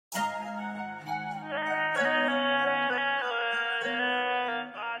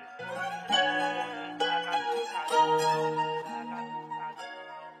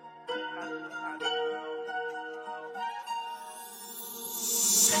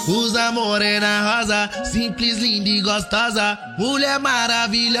Usa morena rosa, simples, linda e gostosa. Mulher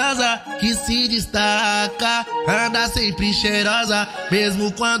maravilhosa que se destaca. Anda sempre cheirosa,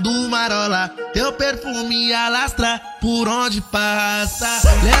 mesmo quando marola. Teu perfume alastra por onde passa.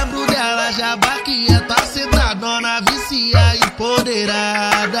 Lembro dela já que é tua sentadona, vicia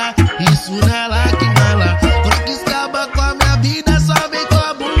empoderada. Isso nela que mala, quando acaba com a minha vida, só vem com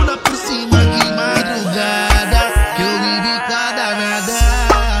a bunda por cima de madrugada. Que eu vivi com a danada.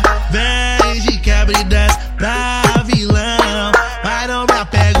 Vem de quebra e desce pra vilão, mas não me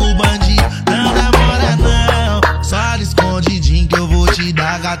apega o bandido, não namora não. Só de escondidinho que eu vou te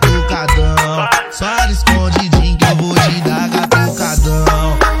dar gatucadão. Só de escondidinho que eu vou te dar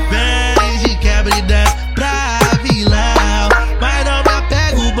gatucadão. Vem de quebra e desce pra vilão, mas não me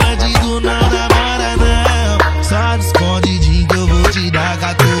apega o bandido, não namora não. Só de escondidinho que eu vou te dar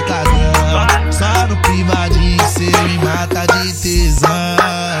gatucadão. Só no privadinho cê me mata de tesão.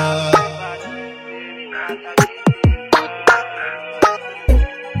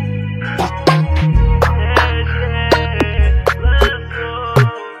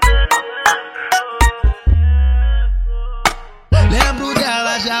 Lembro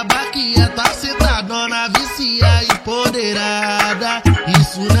dela já que é tua sentadona, vicia empoderada.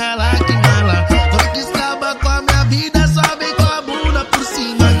 Isso nela que mala, quando acaba com a minha vida, só vem com a bunda por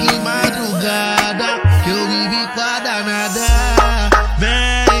cima de madrugada. Que eu vivi com a danada.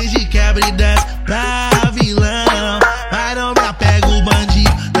 Vem de quebra e desce pra vilão, mas não me apega o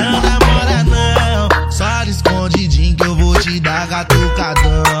bandido, não namora não. Só de escondidinho que eu vou te dar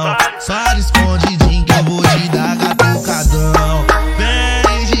gatucadão. Só de escondidinho que eu vou te dar gatucadão.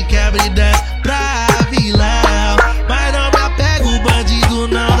 Vem de quebra e desce pra vilão, mas não me apega o bandido,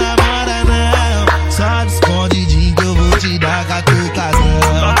 não namora não. Só de escondidinho que eu vou te dar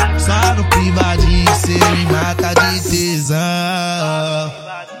gatucadão. Só no privadinho cê me mata de tesão.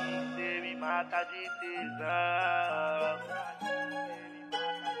 Cê me mata de tesão.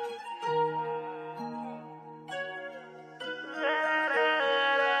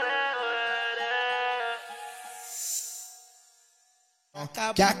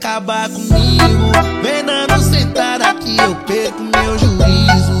 Quer acabar comigo? Vem dando sentar aqui, eu perco meu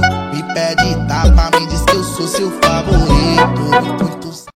juízo. Me pede tapa, me diz que eu sou seu favorito.